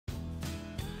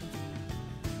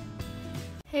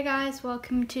Hey guys,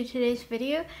 welcome to today's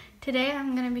video. Today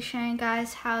I'm going to be showing you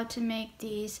guys how to make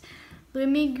these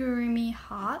loomigurumi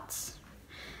hearts.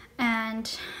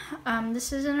 And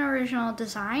this is an original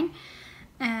design.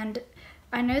 And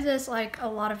I know there's like a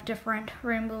lot of different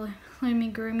rainbow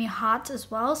loomigurumi hearts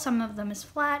as well. Some of them is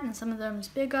flat and some of them is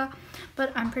bigger.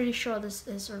 But I'm pretty sure this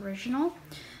is original.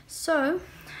 So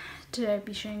today I'll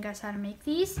be showing you guys how to make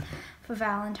these for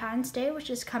Valentine's Day, which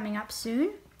is coming up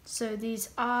soon. So these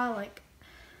are like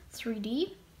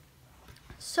 3D.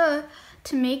 So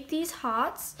to make these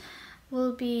hearts,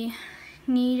 we'll be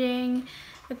needing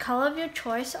the color of your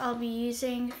choice. I'll be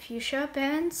using fuchsia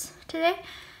bands today,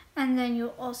 and then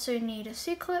you'll also need a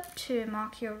C-clip to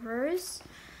mark your rows,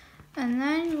 and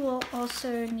then you will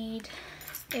also need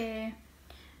a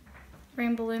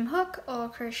rainbow loom hook or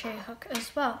crochet hook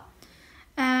as well.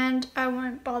 And I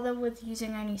won't bother with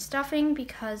using any stuffing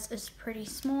because it's pretty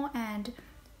small and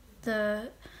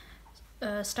the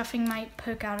stuffing might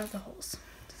poke out of the holes.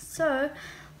 So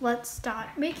let's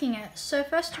start making it. So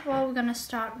first of all, we're going to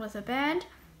start with a band,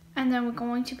 and then we're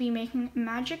going to be making a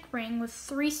magic ring with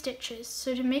 3 stitches.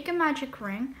 So to make a magic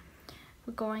ring,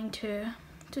 we're going to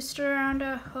twist around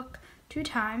our hook 2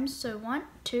 times. So 1,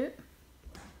 2,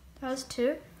 that was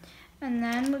 2. And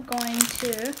then we're going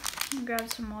to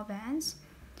grab some more bands.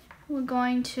 We're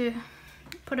going to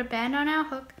put a band on our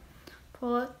hook,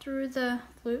 pull it through the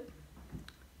loop,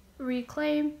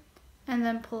 reclaim, and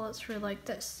then pull it through like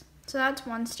this. So that's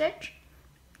 1 stitch.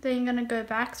 Then you're gonna go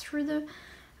back through the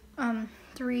the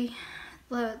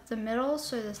middle,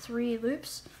 so the 3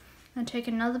 loops, and take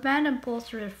another band and pull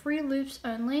through the 3 loops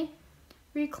only,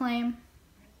 reclaim,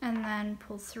 and then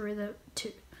pull through the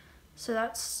 2. So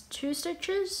that's 2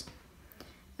 stitches.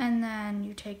 And then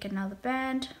you take another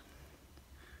band,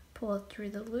 pull it through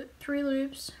the 3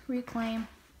 loops, reclaim,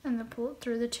 and then pull it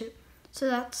through the 2. So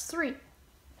that's 3.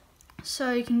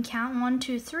 So you can count 1,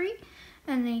 2, 3,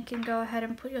 and then you can go ahead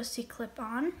and put your C-clip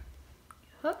on your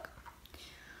hook,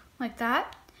 like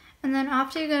that. And then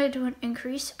after, you're going to do an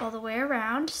increase all the way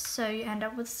around, so you end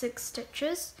up with 6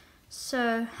 stitches.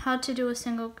 So how to do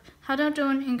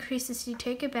an increase is you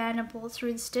take a band and pull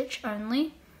through the stitch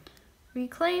only,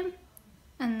 reclaim,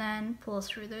 and then pull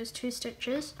through those 2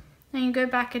 stitches. Then you go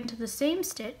back into the same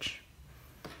stitch,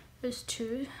 those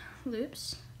 2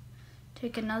 loops,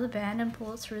 take another band and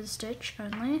pull it through the stitch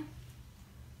only,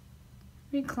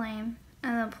 reclaim,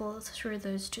 and then pull it through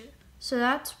those 2. So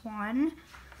that's 1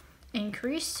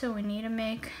 increase, so we need to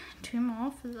make 2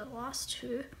 more for the last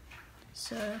 2.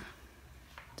 So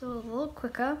do it a little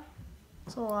quicker.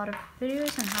 There's a lot of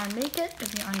videos on how to make it.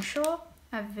 If you're unsure,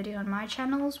 I have a video on my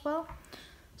channel as well,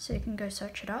 so you can go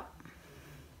search it up.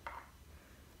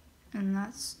 And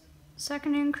that's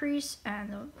 2nd increase,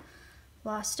 and the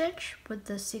last stitch with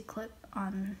the C-clip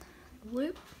on the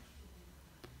loop,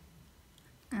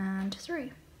 and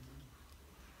 3.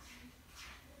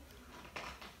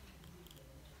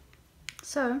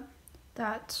 So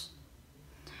that's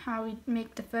how we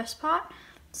make the first part.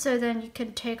 So then you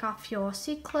can take off your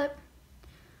C-clip,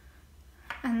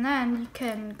 and then you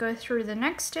can go through the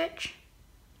next stitch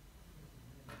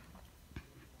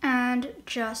and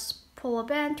just pull a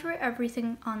band through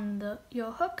everything on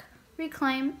your hook,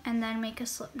 reclaim, and then make a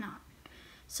slip knot.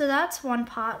 So that's 1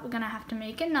 part. We're gonna have to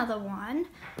make another one.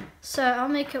 So I'll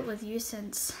make it with you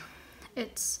since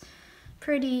it's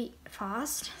pretty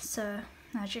fast. So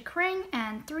magic ring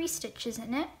and 3 stitches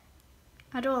in it.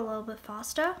 I do a little bit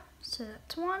faster. So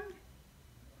that's 1,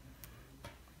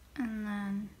 and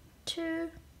then 2,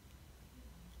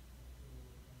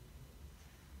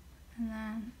 and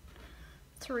then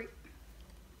 3.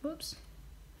 Whoops.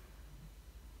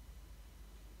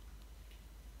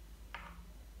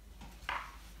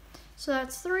 So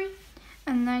that's 3,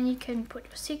 and then you can put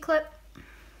your C-clip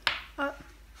up,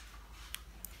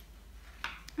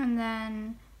 and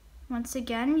then once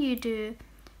again you do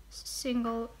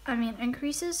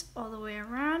increases all the way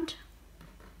around.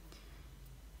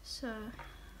 So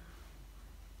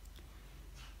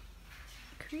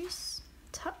increase.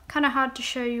 It's kind of hard to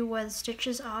show you where the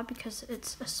stitches are because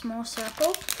it's a small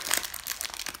circle.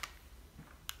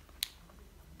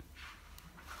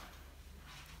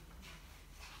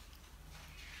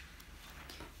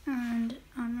 And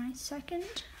on my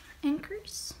 2nd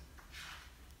increase,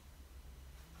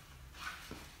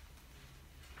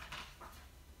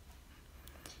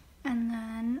 and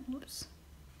then whoops,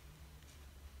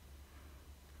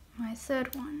 my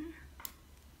 3rd one.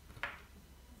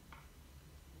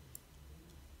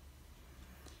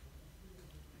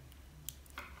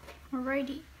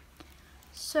 Alrighty,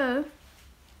 so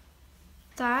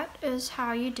that is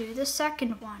how you do the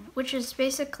 2nd one, which is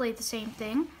basically the same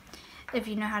thing. if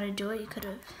you know how to do it, you could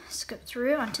have skipped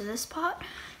through onto this part.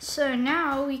 So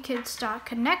now we could start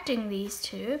connecting these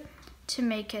two to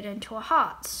make it into a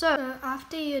heart. So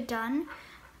after you're done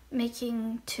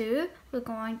making two, we're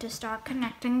going to start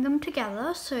connecting them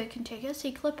together. So you can take your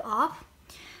C-clip off,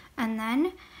 and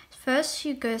then first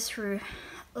you go through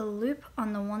a loop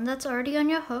on the one that's already on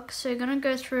your hook. So you're gonna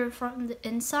go through from the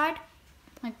inside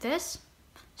like this.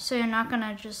 So you're not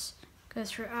gonna just go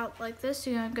through out like this.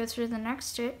 You're gonna go through the next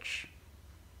stitch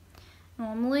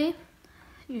normally,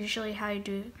 usually how you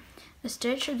do a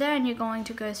stitch. Then you're going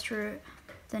to go through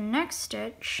the next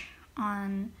stitch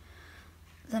on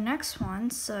the next one.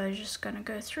 So you're just gonna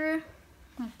go through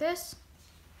like this,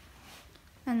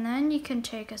 and then you can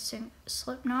take a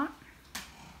slip knot,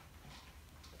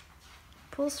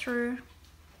 pull through,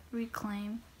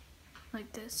 reclaim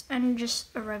like this, and just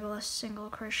a regular single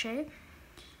crochet.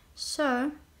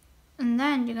 So, and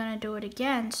then you're gonna do it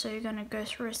again. So you're gonna go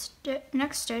through a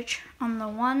next stitch on the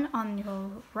one on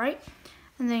your right,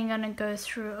 and then you're gonna go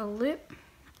through a loop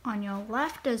on your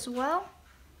left as well.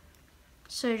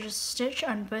 So just stitch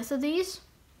on both of these.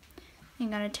 You're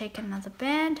gonna take another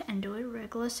band and do a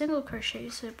regular single crochet.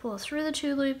 So pull through the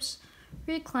two loops,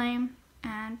 reclaim,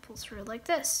 and pull through like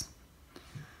this.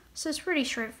 So it's pretty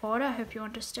straightforward. I hope you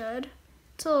understood.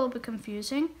 It's a little bit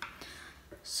confusing.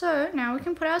 So now we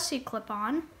can put our C-clip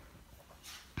on,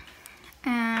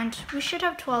 and we should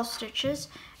have 12 stitches,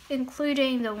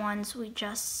 including the ones we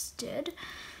just did.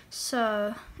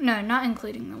 So, no, not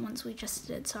including the ones we just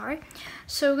did, sorry.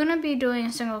 So we're gonna be doing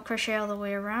a single crochet all the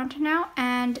way around now,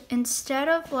 and instead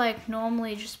of like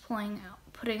normally just putting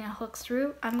a hook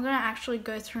through, I'm gonna actually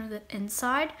go through the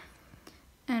inside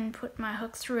and put my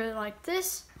hook through it like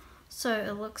this. So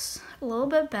it looks a little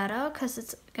bit better because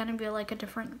it's gonna be like a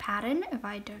different pattern if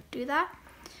I don't do that.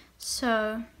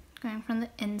 So going from the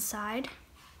inside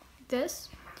like this.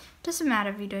 Doesn't matter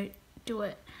if you don't do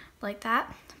it like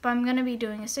that, but I'm gonna be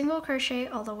doing a single crochet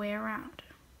all the way around.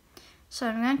 So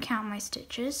I'm gonna count my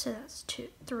stitches. So that's 2,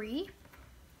 3.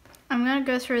 I'm gonna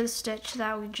go through the stitch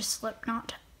that we just slip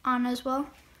knot on as well.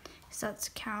 So that's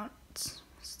counts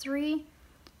 3.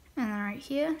 And then right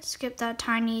here, skip that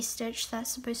tiny stitch that's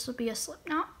supposed to be a slip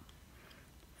knot.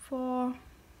 4.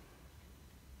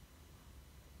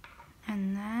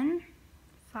 And then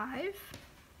 5.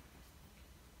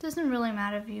 Doesn't really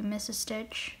matter if you miss a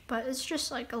stitch, but it's just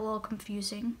like a little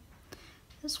confusing.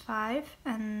 There's 5,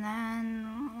 and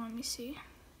then, let me see.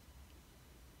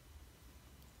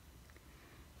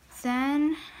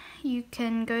 Then you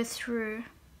can go through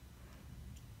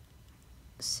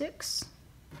 6.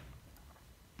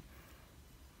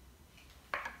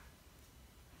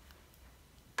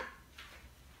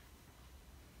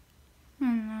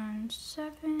 And then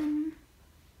 7.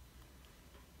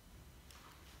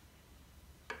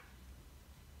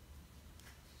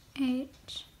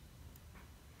 8.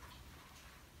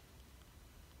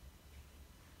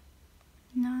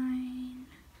 9.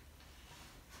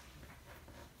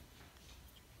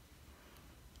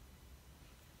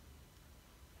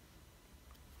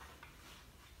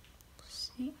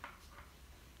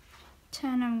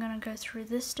 10. I'm gonna go through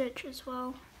this stitch as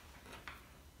well.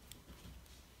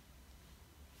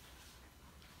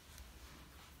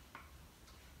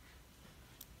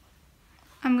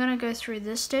 I'm gonna go through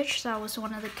this stitch. That was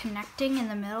one of the connecting in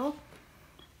the middle.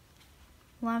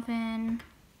 11.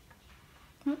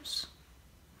 Oops.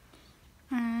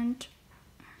 And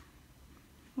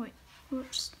wait,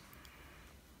 oops.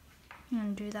 I'm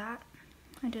gonna do that.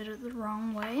 I did it the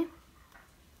wrong way.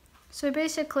 So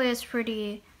basically it's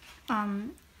pretty,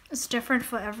 it's different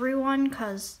for everyone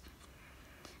because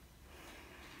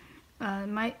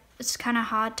it's kind of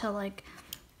hard to like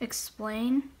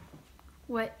explain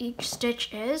what each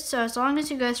stitch is. So as long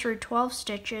as you go through 12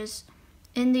 stitches,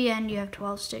 in the end you have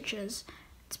 12 stitches.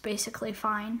 It's basically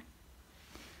fine.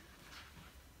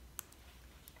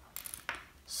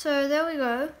 So there we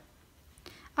go.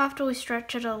 After we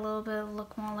stretch it a little bit, it'll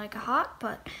look more like a heart,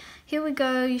 but here we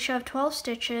go. You should have 12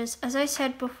 stitches. As I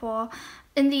said before,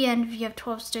 in the end, if you have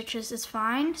 12 stitches, it's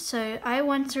fine. So I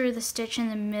went through the stitch in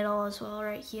the middle as well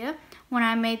right here when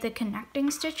I made the connecting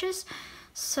stitches.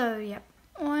 So yep.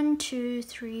 1, 2,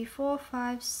 3, 4,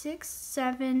 5, 6,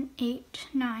 7, 8,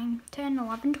 9, 10,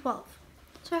 11, 12.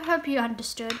 So I hope you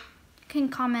understood. You can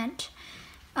comment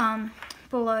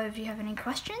below if you have any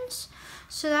questions.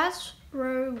 So that's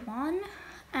row 1,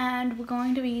 and we're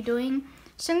going to be doing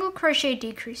single crochet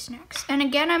decrease next. And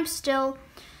again, I'm still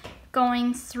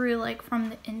going through like from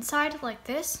the inside like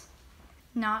this,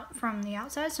 not from the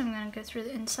outside. So I'm going to go through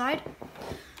the inside.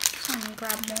 So I'm going to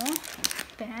grab more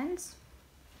bands.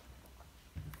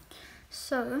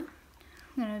 So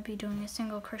I'm going to be doing a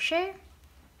single crochet.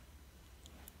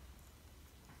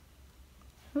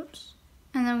 Oops.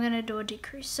 And then I'm going to do a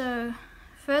decrease. So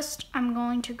first I'm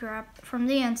going to grab from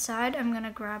the inside, I'm going to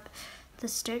grab the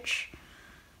stitch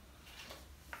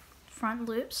front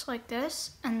loops like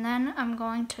this, and then I'm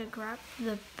going to grab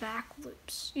the back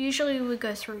loops. Usually we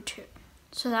go through 2.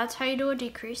 So that's how you do a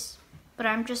decrease, but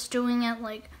I'm just doing it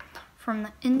like from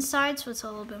the inside, so it's a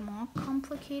little bit more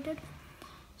complicated.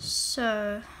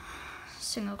 So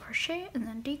single crochet and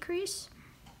then decrease.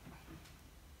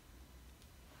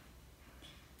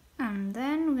 And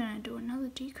then we're going to do another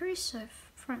decrease, so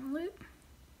front loop,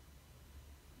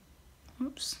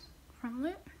 oops, front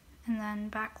loop, and then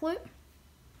back loop.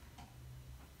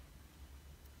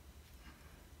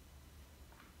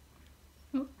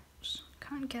 Oops,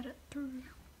 can't get it through.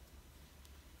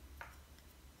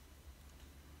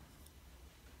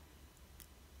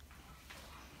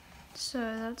 So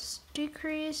that's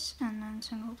decrease and then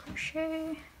single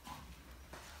crochet.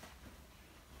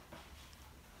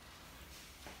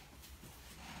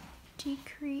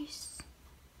 Decrease,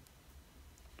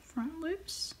 front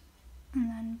loops, and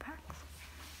then back loop.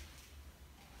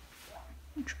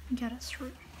 I'm trying to get it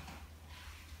through.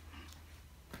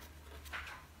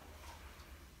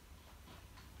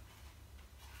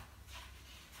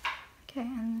 Okay,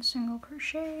 and single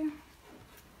crochet.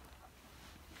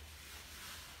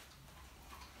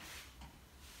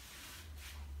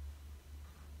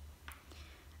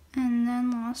 And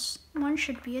then last one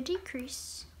should be a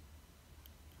decrease.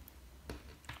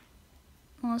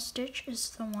 Last stitch is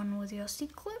the one with your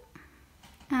C-clip.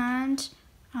 And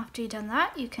after you've done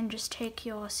that, you can just take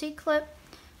your C-clip,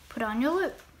 put on your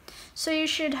loop. So you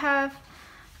should have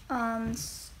 1,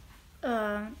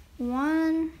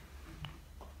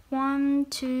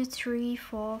 2, 3,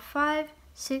 4, 5,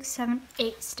 6, 7,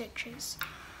 8 stitches.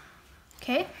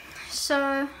 Okay,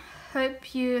 so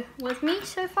hope you're with me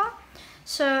so far.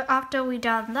 So after we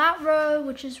done that row,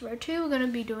 which is row 2, we're going to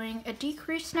be doing a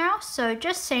decrease now. So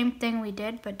just same thing we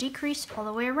did, but decrease all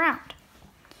the way around.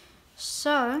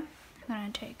 So I'm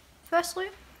going to take the first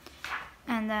loop,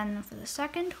 and then for the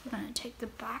second, we're going to take the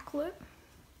back loop,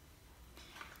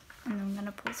 and then I'm going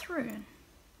to pull through.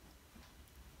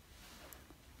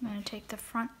 I'm going to take the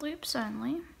front loops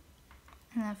only,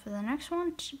 and then for the next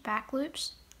one, back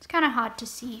loops. It's kind of hard to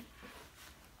see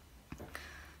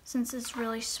since it's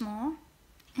really small,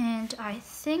 and I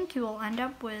think you will end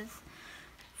up with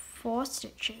 4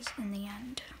 stitches in the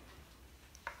end,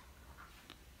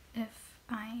 if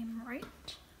I'm right.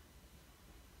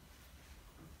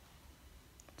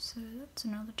 So that's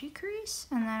another decrease,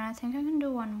 and then I think I can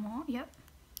do one more. Yep.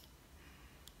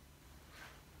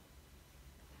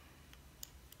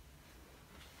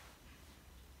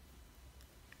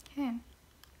 Okay,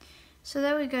 so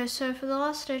there we go. So for the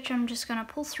last stitch, I'm just going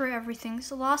to pull through everything.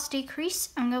 So last decrease,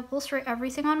 I'm going to pull through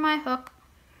everything on my hook,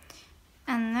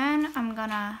 and then I'm going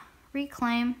to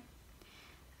reclaim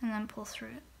and then pull through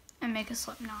it and make a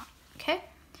slip knot. Okay,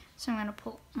 so I'm going to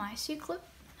pull my C-clip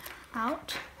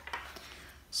out.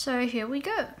 So here we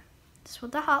go. This is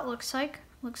what the heart looks like.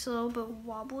 Looks a little bit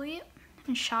wobbly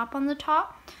and sharp on the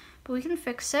top, but we can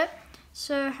fix it.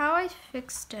 So how I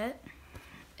fixed it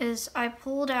is I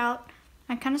pulled out,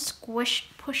 I kind of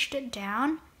pushed it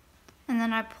down, and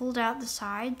then I pulled out the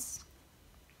sides.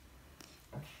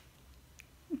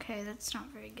 Okay, that's not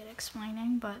very good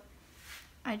explaining, but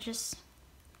I just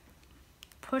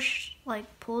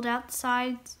pulled out the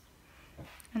sides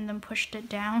and then pushed it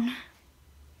down.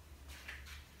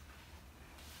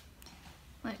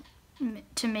 Like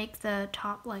to make the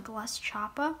top like less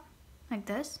chopper, like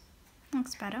this.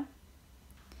 Looks better.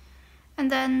 And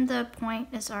then the point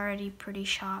is already pretty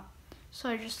sharp, so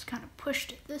I just kind of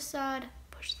pushed it this side,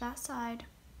 pushed that side.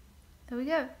 There we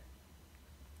go.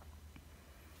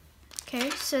 Okay,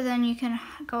 so then you can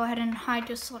go ahead and hide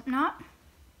your slip knot.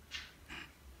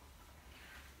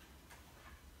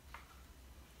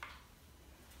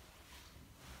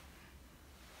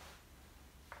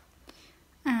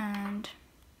 And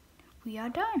we are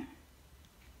done. I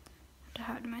have to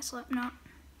hide my slip knot.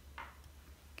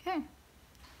 Okay.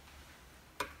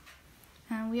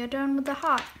 And we are done with the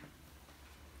heart.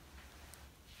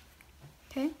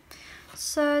 Okay,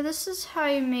 so this is how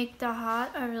you make the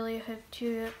heart. I really hope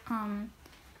you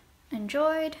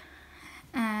enjoyed.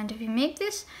 And if you make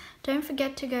this, don't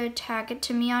forget to go tag it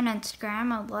to me on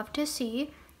Instagram. I'd love to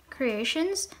see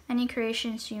creations. Any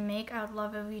creations you make, I'd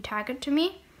love if you tag it to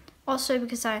me. Also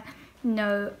because I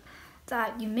know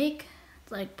that you make,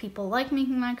 like, people like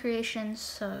making my creations,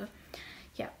 so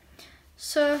yeah.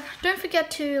 So don't forget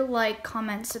to like,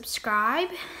 comment, subscribe,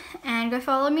 and go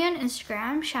follow me on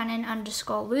Instagram,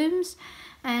 Shannon_looms.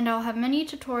 and I'll have many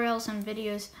tutorials and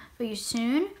videos for you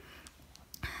soon.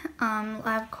 I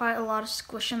have quite a lot of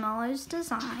squishamallows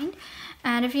designed,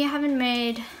 and if you haven't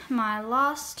made my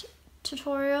last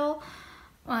tutorial,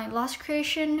 my last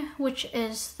creation, which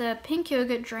is the pink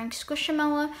yogurt drink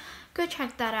squishamallow, go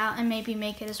check that out and maybe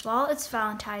make it as well. It's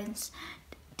Valentine's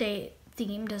Day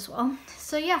themed as well.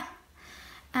 So yeah,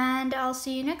 and I'll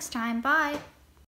see you next time. Bye.